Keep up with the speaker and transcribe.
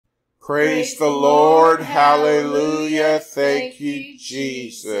Praise the Lord. Hallelujah. Thank you,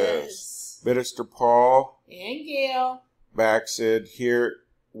 Jesus. Minister Paul and Gail Backsid here,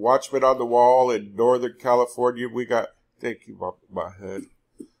 Watchman on the Wall in Northern California. We got, thank you, my hood.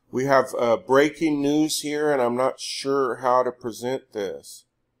 We have breaking news here, and I'm not sure how to present this.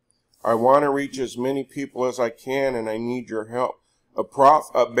 I want to reach as many people as I can, and I need your help.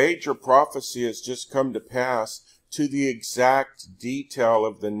 A major prophecy has just come to pass to the exact detail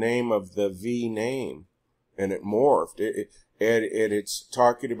of the name of the V name, and it morphed. It's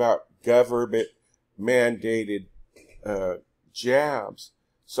talking about government mandated jabs.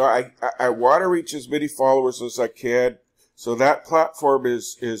 So I want to reach as many followers as I can. So that platform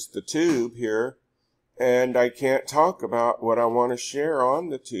is the tube here, and I can't talk about what I want to share on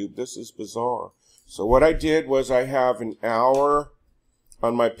the tube. This is bizarre. So what I did was I have an hour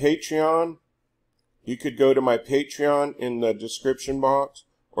on my Patreon. You could go to my Patreon in the description box,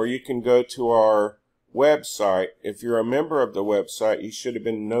 or you can go to our website. If you're a member of the website, you should have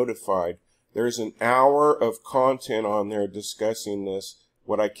been notified. There's an hour of content on there discussing this,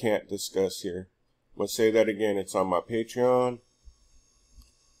 what I can't discuss here. Let's say that again. It's on my Patreon.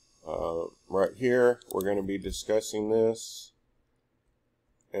 Right here, we're going to be discussing this.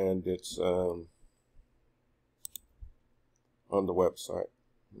 And it's on the website.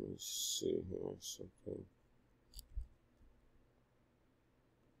 Let me see here something.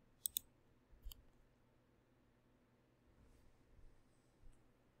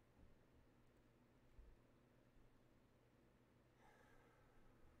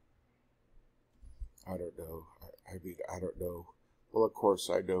 I don't know. I mean, I don't know. Well, of course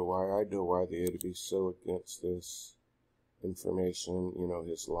I know why. I know why the enemy's so against this information, you know,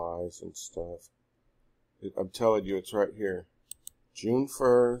 his lies and stuff. I'm telling you, it's right here. June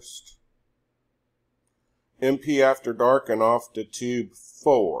 1st. MP After Dark and Off the Tube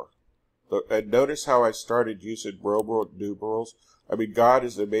 4. And notice how I started using Roman numerals. I mean, God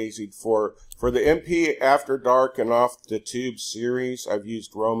is amazing. For the MP After Dark and Off the Tube series, I've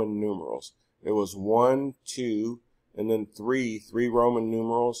used Roman numerals. It was 1, 2, and then 3 Roman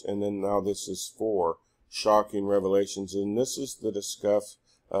numerals, and then now this is 4 shocking revelations. And this is the stuff.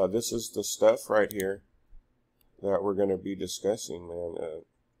 This is the stuff right here that we're going to be discussing, man.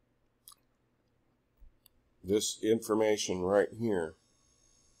 This information right here.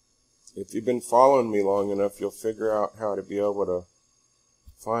 If you've been following me long enough, you'll figure out how to be able to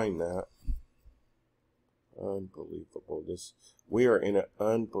find that. Unbelievable. We are in an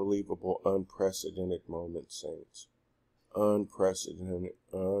unbelievable, unprecedented moment, saints. Unprecedented,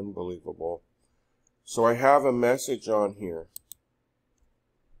 unbelievable. So I have a message on here.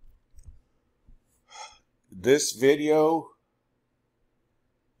 This video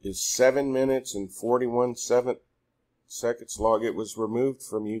is 7 minutes and 41 seconds long. It was removed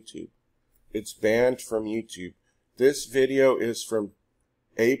from YouTube. It's banned from YouTube. This video is from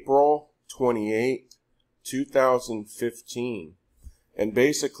April 28, 2015. And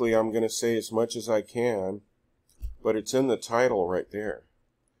basically, I'm going to say as much as I can, but it's in the title right there.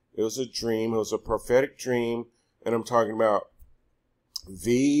 It was a dream. It was a prophetic dream. And I'm talking about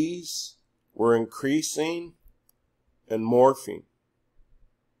V's were increasing and morphing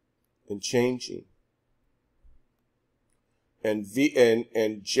and changing. And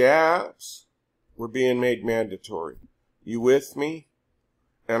jabs were being made mandatory. You with me?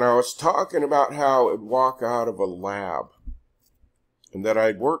 And I was talking about how it would walk out of a lab. And that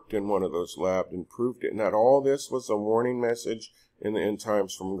I'd worked in one of those labs and proved it. And that all this was a warning message in the end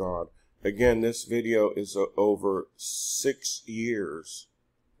times from God. Again, this video is over 6 years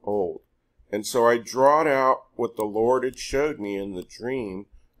old. And so I drawed out what the Lord had showed me in the dream.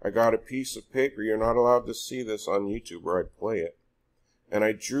 I got a piece of paper. You're not allowed to see this on YouTube where I play it. And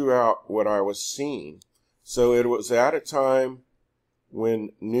I drew out what I was seeing. So it was at a time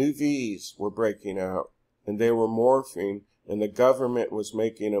when new V's were breaking out and they were morphing, and the government was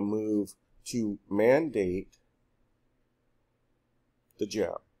making a move to mandate the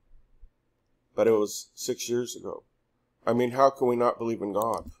jab. But it was 6 years ago. I mean, how can we not believe in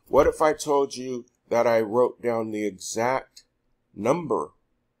God? What if I told you that I wrote down the exact number,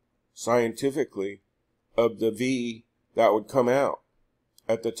 scientifically, of the V that would come out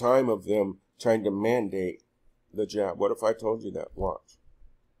at the time of them trying to mandate the jab? What if I told you that? Watch.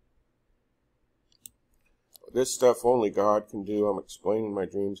 This stuff only God can do. I'm explaining my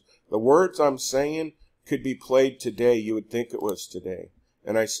dreams. The words I'm saying could be played today. You would think it was today.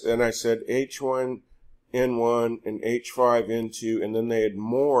 And I said H1, N1, and H5, N2, and then they had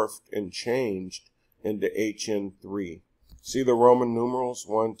morphed and changed into HN3. See the Roman numerals,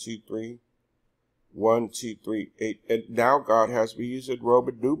 1, 2, 3? 1, 2, 3, 8. And now God has me using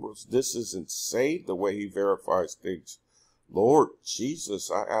Roman numerals. This is insane the way he verifies things. Lord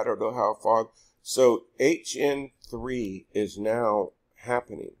Jesus, I don't know how far. So HN3 is now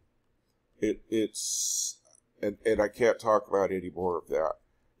happening. It's I can't talk about any more of that.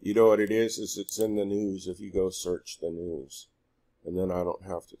 You know what it is it's in the news if you go search the news. And then I don't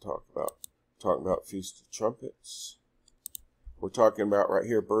have to talk about Feast of Trumpets. We're talking about right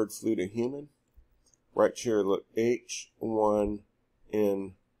here, bird flu to human. Right here, look,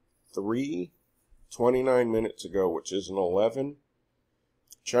 H1N3, 29 minutes ago, which is an 11.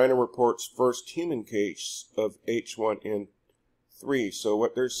 China reports first human case of H1N3. So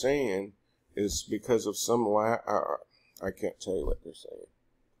what they're saying is because of some I can't tell you what they're saying,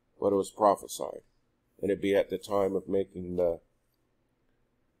 but it was prophesied, and it'd be at the time of making the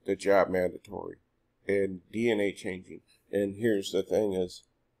jab mandatory and DNA changing. And here's the thing is,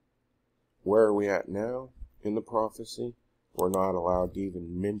 where are we at now in the prophecy? We're not allowed to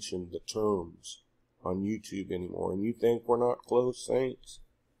even mention the terms on YouTube anymore. And you think we're not close, saints?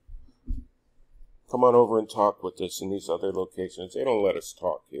 Come on over and talk with us in these other locations. They don't let us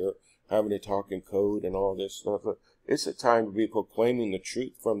talk here, having to talk in code and all this stuff. It's a time to be proclaiming the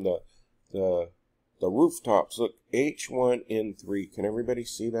truth from the rooftops. Look, H1N3. Can everybody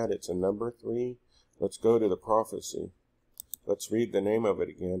see that? It's a number 3. Let's go to the prophecy. Let's read the name of it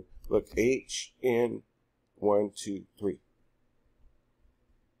again. Look, HN1, 2, 3.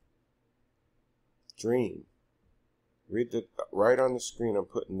 Dream. Read the right on the screen. I'm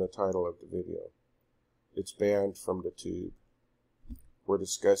putting the title of the video. It's banned from the tube. We're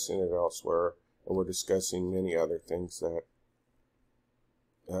discussing it elsewhere, and we're discussing many other things that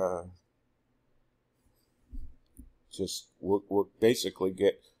we'll basically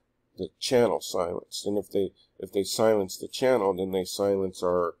get the channel silenced. And if they silence the channel, then they silence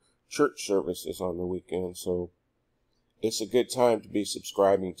our church services on the weekend. So it's a good time to be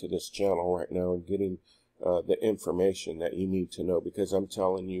subscribing to this channel right now and getting the information that you need to know, because I'm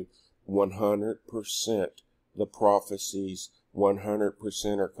telling you 100% the prophecies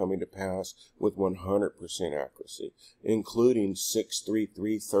 100% are coming to pass with 100% accuracy, including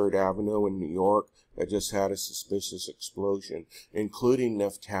 633 3rd Avenue in New York that just had a suspicious explosion, including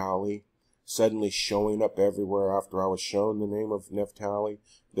Naphtali suddenly showing up everywhere after I was shown the name of Naphtali.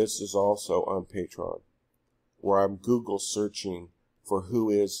 This is also on Patreon, where I'm Google searching for who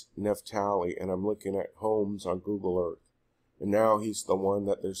is Naphtali, and I'm looking at homes on Google Earth. And now he's the one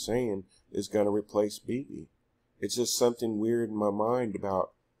that they're saying is going to replace Bibi. It's just something weird in my mind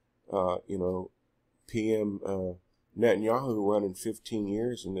about, PM Netanyahu running 15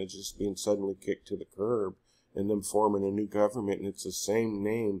 years and they're just being suddenly kicked to the curb, and them forming a new government, and it's the same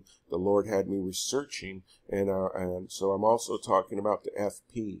name the Lord had me researching. And so I'm also talking about the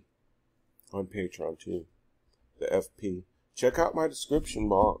FP on Patreon too. The FP. Check out my description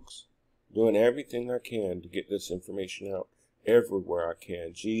box. Doing everything I can to get this information out everywhere I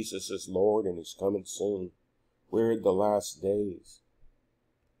can. Jesus is Lord and he's coming soon. We're in the last days.